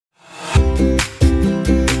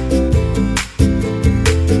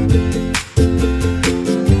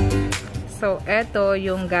eto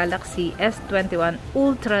yung Galaxy S21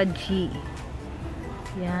 Ultra G.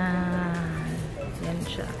 Yan. Yan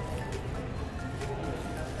siya.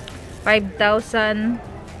 5,199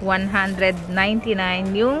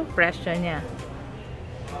 yung presyo niya.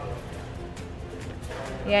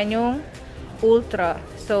 Yan yung Ultra.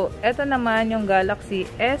 So, eto naman yung Galaxy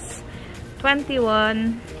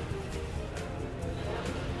S21.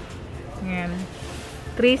 Yan.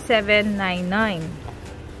 3,799.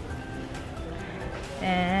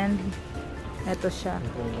 And eto siya.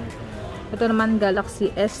 Ito naman Galaxy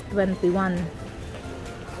S21.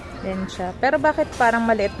 Then siya. Pero bakit parang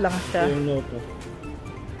maliit lang siya?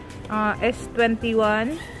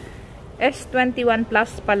 S21. S21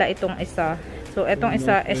 Plus pala itong isa. So, itong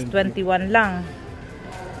isa S21 lang.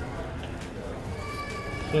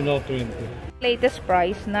 So, Note 20. Latest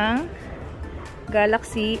price ng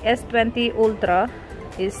Galaxy S20 Ultra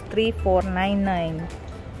is 3,499.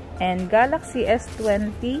 And Galaxy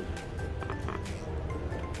S20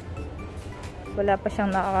 wala pa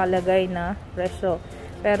siyang nakakalagay na presyo.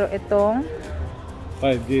 Pero itong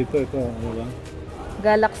 5G ito wala.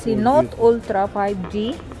 Galaxy Note Ultra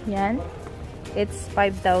 5G, yan. It's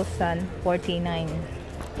 5,049.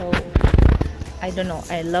 So, I don't know.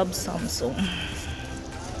 I love Samsung.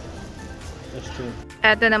 That's true.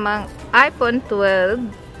 Ito namang iPhone 12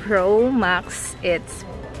 Pro Max. It's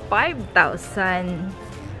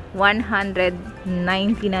 5,199.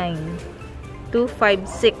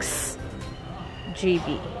 256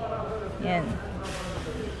 GB. Yan.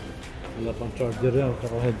 Wala pang charger yan,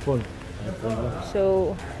 saka headphone.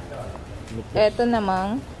 So, eto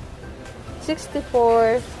namang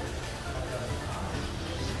 64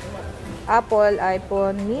 Apple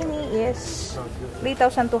iPhone mini is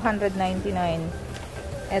 3,299.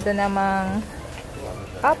 Eto namang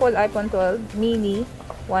Apple iPhone 12 mini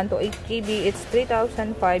 1 to 8 GB, it's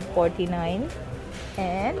 3,549.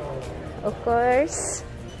 And of course,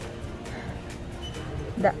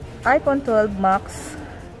 the iPhone 12 Max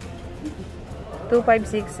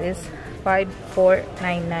 256 is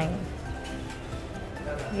 5,499.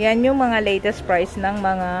 Yan yung mga latest price ng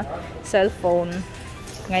mga cellphone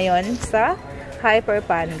ngayon sa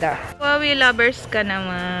Hyperpanda. Huawei lovers ka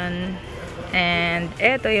naman. And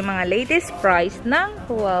ito yung mga latest price ng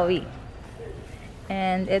Huawei.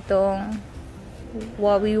 And itong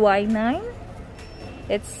Huawei Y9,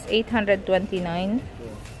 it's 829.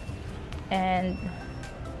 And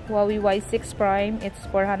Huawei Y6 Prime, it's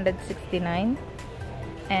 469.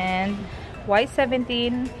 And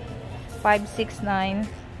Y17 569.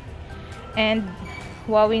 And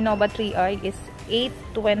Huawei Nova 3i is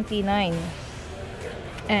 829.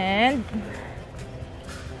 And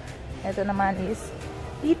ito naman is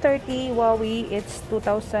P30 Huawei, it's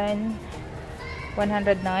 2,109.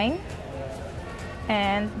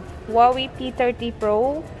 And Huawei P30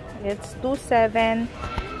 Pro, it's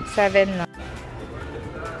 2,779.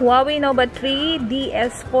 Huawei Nova 3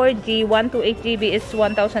 DS4G 1 to 8 GB is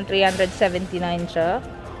 1,379 siya.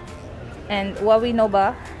 And Huawei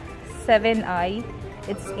Nova 7i,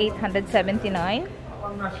 it's 879.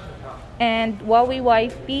 And Huawei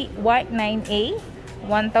Y9A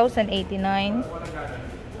 1,089.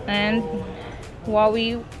 And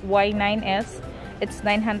Huawei Y9S, it's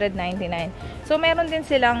 999. So meron din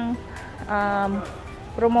silang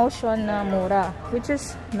promotion na mura, which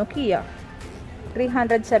is Nokia.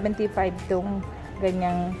 375 tong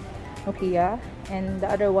ganyang Nokia, and the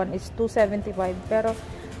other one is 275, pero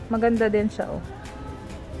maganda din siya, oh.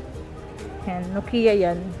 Yan, Nokia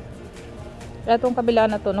yan. Itong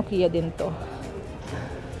kabila na to, Nokia din to.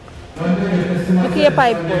 Nokia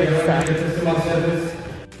 5 ports, ah.